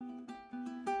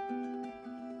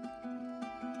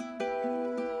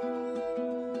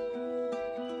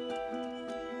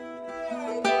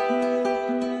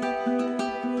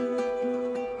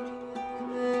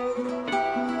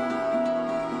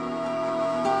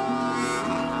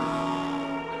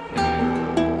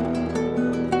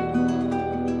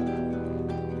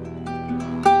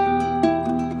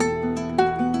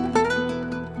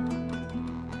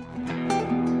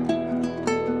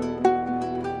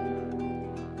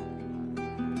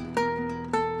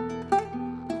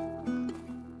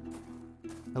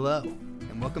Hello,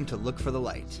 and welcome to Look for the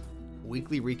Light, a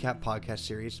weekly recap podcast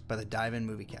series by the Dive-In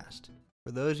Moviecast.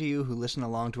 For those of you who listen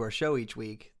along to our show each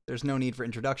week, there's no need for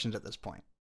introductions at this point.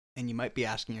 And you might be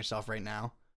asking yourself right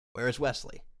now, where is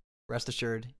Wesley? Rest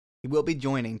assured, he will be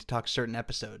joining to talk certain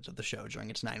episodes of the show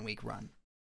during its 9-week run.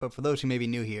 But for those who may be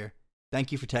new here,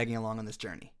 thank you for tagging along on this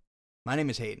journey. My name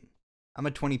is Hayden. I'm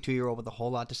a 22-year-old with a whole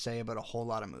lot to say about a whole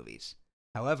lot of movies.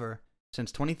 However,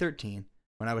 since 2013,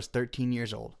 when I was 13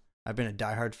 years old, I've been a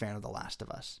diehard fan of The Last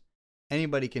of Us.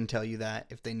 Anybody can tell you that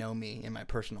if they know me in my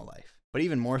personal life. But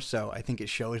even more so, I think it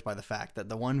shows by the fact that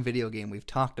the one video game we've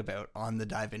talked about on the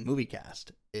Dive-In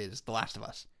Moviecast is The Last of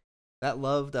Us. That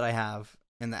love that I have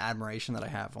and the admiration that I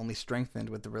have only strengthened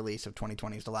with the release of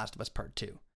 2020's The Last of Us Part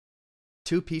 2.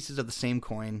 Two pieces of the same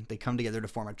coin, they come together to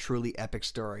form a truly epic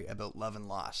story about love and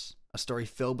loss. A story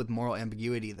filled with moral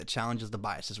ambiguity that challenges the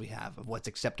biases we have of what's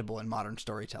acceptable in modern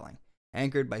storytelling,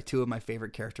 anchored by two of my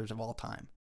favorite characters of all time,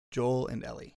 Joel and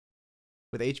Ellie.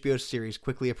 With HBO's series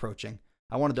quickly approaching,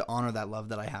 I wanted to honor that love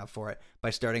that I have for it by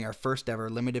starting our first ever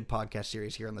limited podcast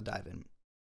series here on the Dive-In.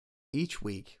 Each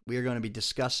week, we are going to be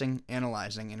discussing,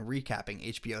 analyzing, and recapping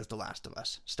HBO's The Last of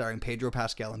Us, starring Pedro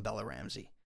Pascal and Bella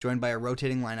Ramsey, joined by a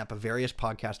rotating lineup of various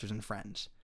podcasters and friends.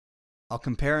 I'll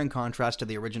compare and contrast to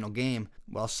the original game,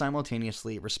 while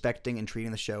simultaneously respecting and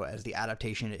treating the show as the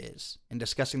adaptation it is, and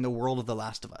discussing the world of The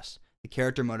Last of Us, the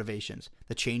character motivations,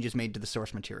 the changes made to the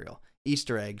source material,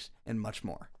 Easter eggs, and much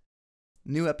more.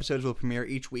 New episodes will premiere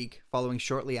each week, following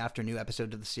shortly after new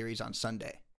episodes of the series on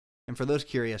Sunday. And for those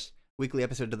curious, weekly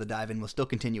episodes of the Dive-In will still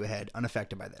continue ahead,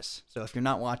 unaffected by this. So if you're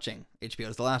not watching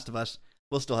HBO's The Last of Us,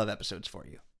 we'll still have episodes for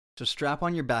you. So strap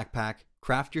on your backpack,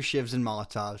 craft your shivs and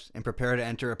molotovs, and prepare to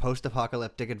enter a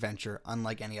post-apocalyptic adventure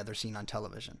unlike any other seen on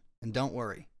television. And don't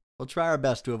worry, we'll try our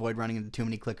best to avoid running into too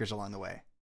many clickers along the way.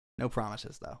 No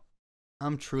promises, though.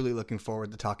 I'm truly looking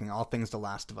forward to talking all things The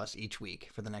Last of Us each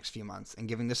week for the next few months and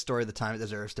giving this story the time it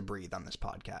deserves to breathe on this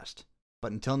podcast.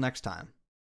 But until next time,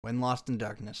 when lost in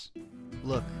darkness,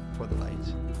 look for the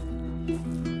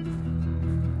light.